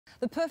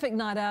The perfect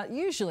night out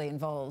usually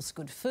involves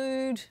good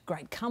food,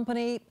 great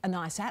company, a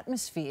nice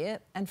atmosphere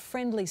and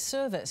friendly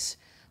service.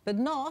 But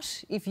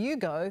not if you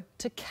go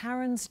to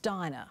Karen's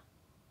Diner.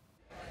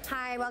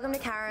 Hi, welcome to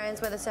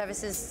Karen's, where the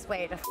service is...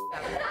 Wait,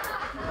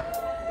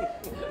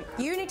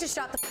 you need to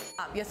shut the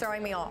up. You're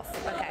throwing me off.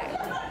 Okay.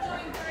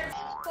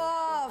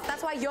 Off.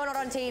 That's why you're not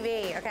on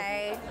TV,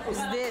 okay?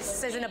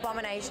 This is an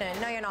abomination.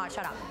 No, you're not.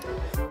 Shut up.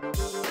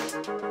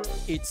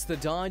 It's the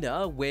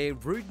diner where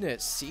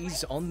rudeness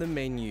is on the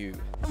menu.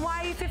 And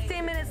why are you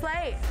 15 minutes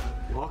late?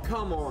 Oh,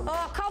 come on.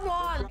 Oh, come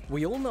on.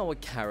 We all know a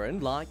Karen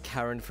like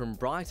Karen from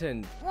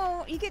Brighton.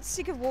 Well, you get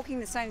sick of walking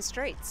the same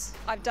streets.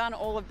 I've done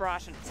all of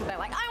Brighton. So they're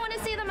like, I want to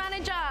see the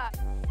manager.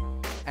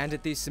 And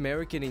at this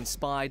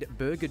American-inspired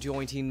burger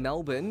joint in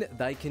Melbourne,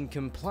 they can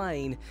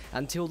complain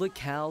until the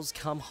cows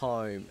come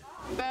home.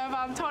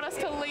 They've told us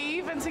to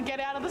leave and to get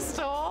out of the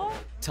store.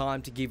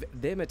 Time to give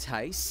them a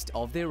taste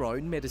of their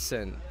own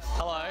medicine.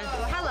 Hello.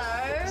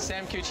 Hello.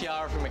 Sam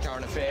Cucchiara from A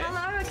Current Affair.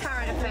 Hello, A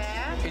Current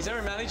Affair. Is there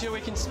a manager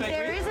we can speak with?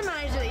 There is a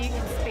manager that you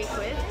can speak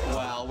with.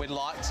 Well, we'd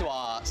like to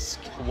ask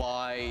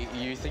why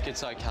you think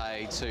it's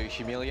okay to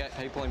humiliate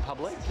people in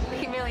public.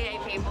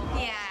 Humiliate people.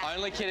 Yeah.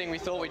 Only kidding, we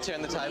thought we'd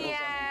turn the tables on you.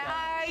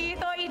 Yeah, you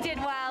thought you did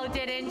well,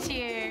 didn't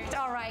you?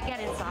 All right, get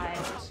inside.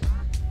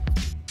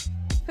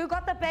 Who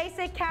got the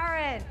basic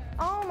Karen?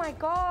 Oh my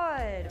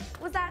God.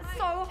 Was that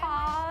so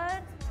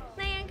hard?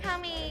 They are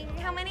coming.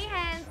 How many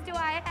hands do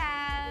I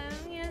have?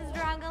 You're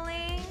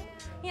struggling?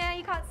 Yeah,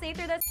 you can't see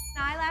through those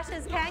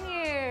eyelashes, can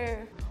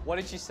you? What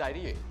did she say to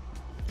you?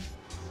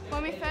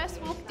 When we first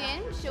walked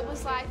in, she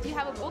was like, do you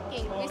have a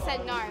booking? We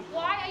said no.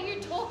 Why are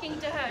you talking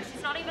to her?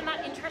 She's not even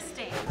that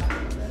interesting.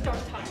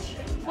 Don't touch.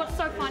 What's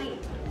so funny?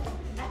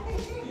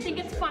 Think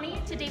it's funny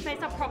to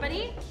deface our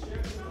property?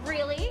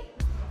 Really?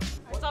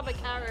 What's up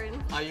with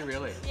Karen? Are you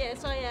really?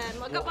 Yes, I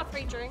am. I got my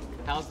free drink.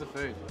 How's the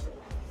food?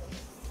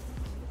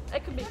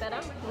 It could be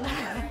better.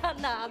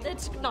 Nah,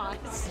 that's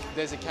nice.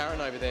 There's a Karen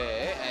over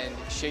there and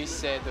she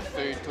said the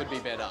food could be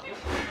better.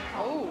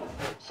 Oh.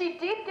 She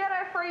did get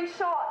her free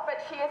shot, but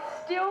she is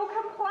still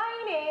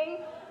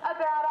complaining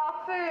about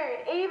our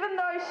food, even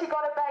though she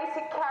got a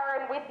basic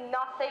Karen with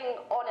nothing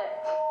on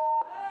it.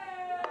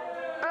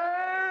 Boo!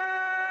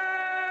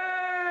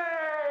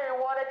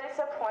 What a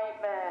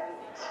disappointment.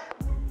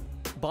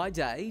 By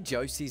day,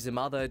 Josie's a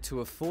mother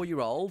to a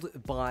 4-year-old.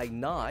 By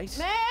night...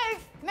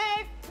 Move!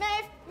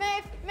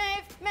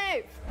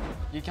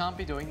 You can't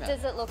be doing that.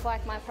 Does it look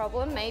like my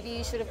problem? Maybe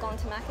you should have gone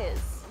to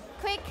Macca's.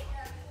 Quick!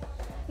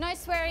 No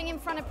swearing in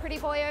front of pretty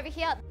boy over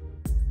here.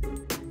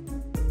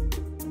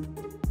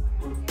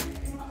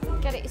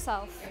 Get it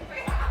yourself.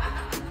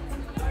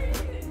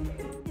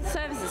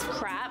 Service is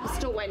crap.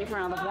 Still waiting for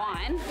another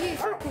wine. You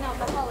fucking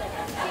alcoholic.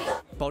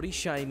 Body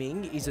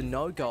shaming is a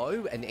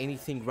no-go and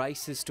anything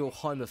racist or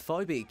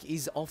homophobic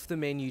is off the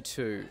menu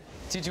too.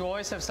 Did you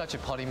always have such a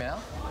potty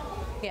mouth?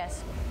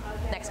 Yes.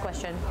 Next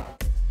question.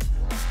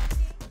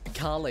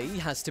 Carly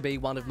has to be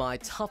one of my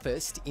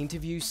toughest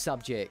interview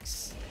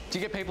subjects. Do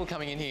you get people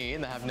coming in here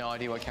and they have no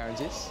idea what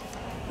Karen's is?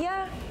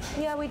 Yeah,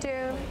 we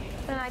do.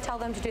 And I tell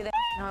them to do their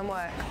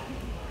homework.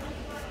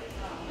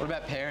 What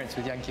about parents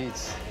with young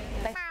kids?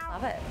 They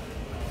love it.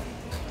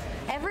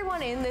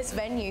 Everyone in this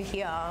venue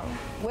here,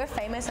 we're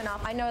famous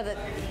enough. I know that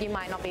you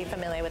might not be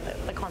familiar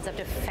with the concept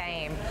of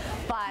fame,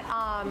 but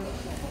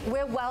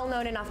we're well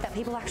known enough that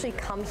people actually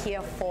come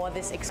here for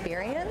this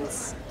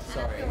experience.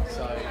 Sorry,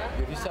 so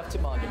you just have to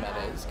mind your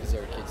manners because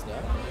there are kids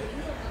now.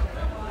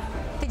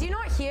 Did you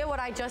not hear what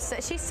I just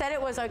said? She said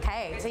it was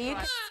okay, so you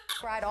can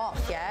right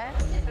off, yeah?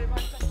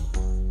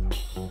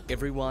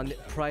 Everyone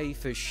pray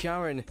for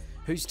Sharon,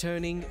 who's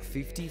turning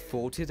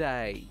 54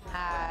 today.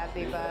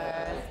 Happy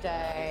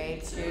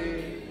birthday to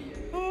you.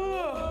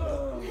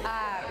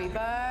 Happy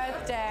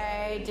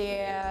birthday,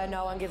 dear.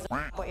 No one gives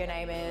a what your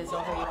name is or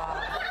who you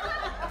are.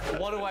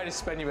 What a way to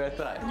spend your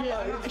birthday.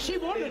 Yeah, she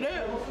wanted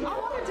it. I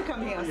wanted to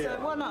come here, so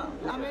why not?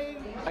 I mean...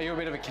 Are you a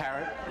bit of a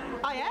Karen?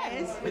 I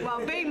am.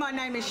 Well, being my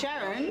name is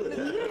Sharon,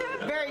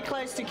 very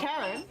close to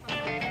Karen.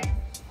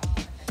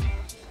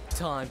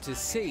 Time to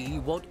see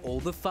what all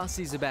the fuss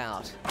is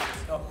about.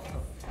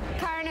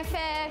 Current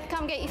Affair,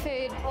 come get your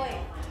food.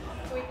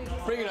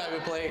 Bring it over,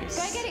 please.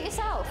 Go get it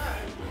yourself.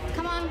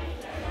 Come on.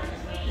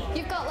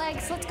 You've got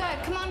legs. Let's go.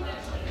 Come on.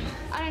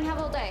 I don't have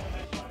all day.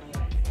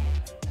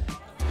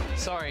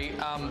 Sorry,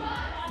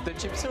 the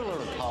chips are a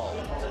little cold.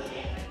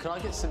 Can I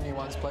get some new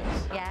ones, please?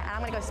 Yeah, and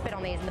I'm gonna go spit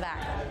on these in the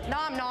back. No,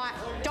 I'm not.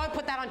 Don't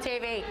put that on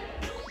TV.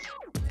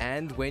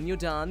 And when you're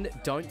done,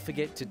 don't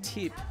forget to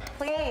tip.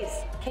 Please,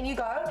 can you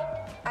go?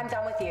 I'm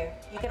done with you.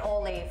 You can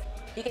all leave.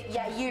 You can,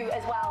 yeah, you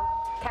as well.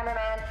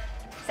 Cameraman,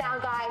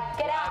 sound guy,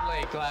 get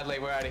out. Gladly,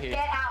 we're out of here.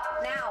 Get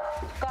out, now,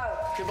 go.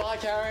 Goodbye,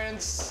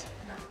 Karens.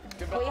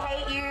 Goodbye. We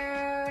hate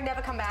you,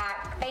 never come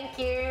back. Thank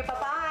you,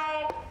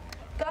 bye-bye.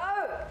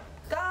 Go,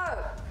 go.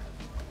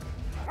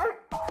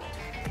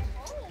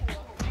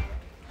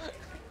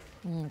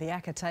 The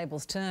ACCA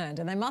tables turned,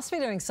 and they must be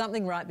doing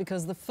something right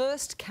because the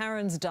first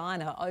Karen's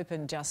Diner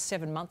opened just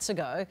 7 months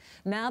ago.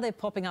 Now they're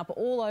popping up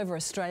all over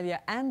Australia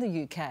and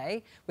the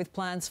UK with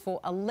plans for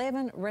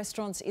 11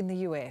 restaurants in the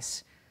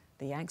US.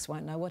 The Yanks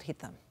won't know what hit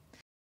them.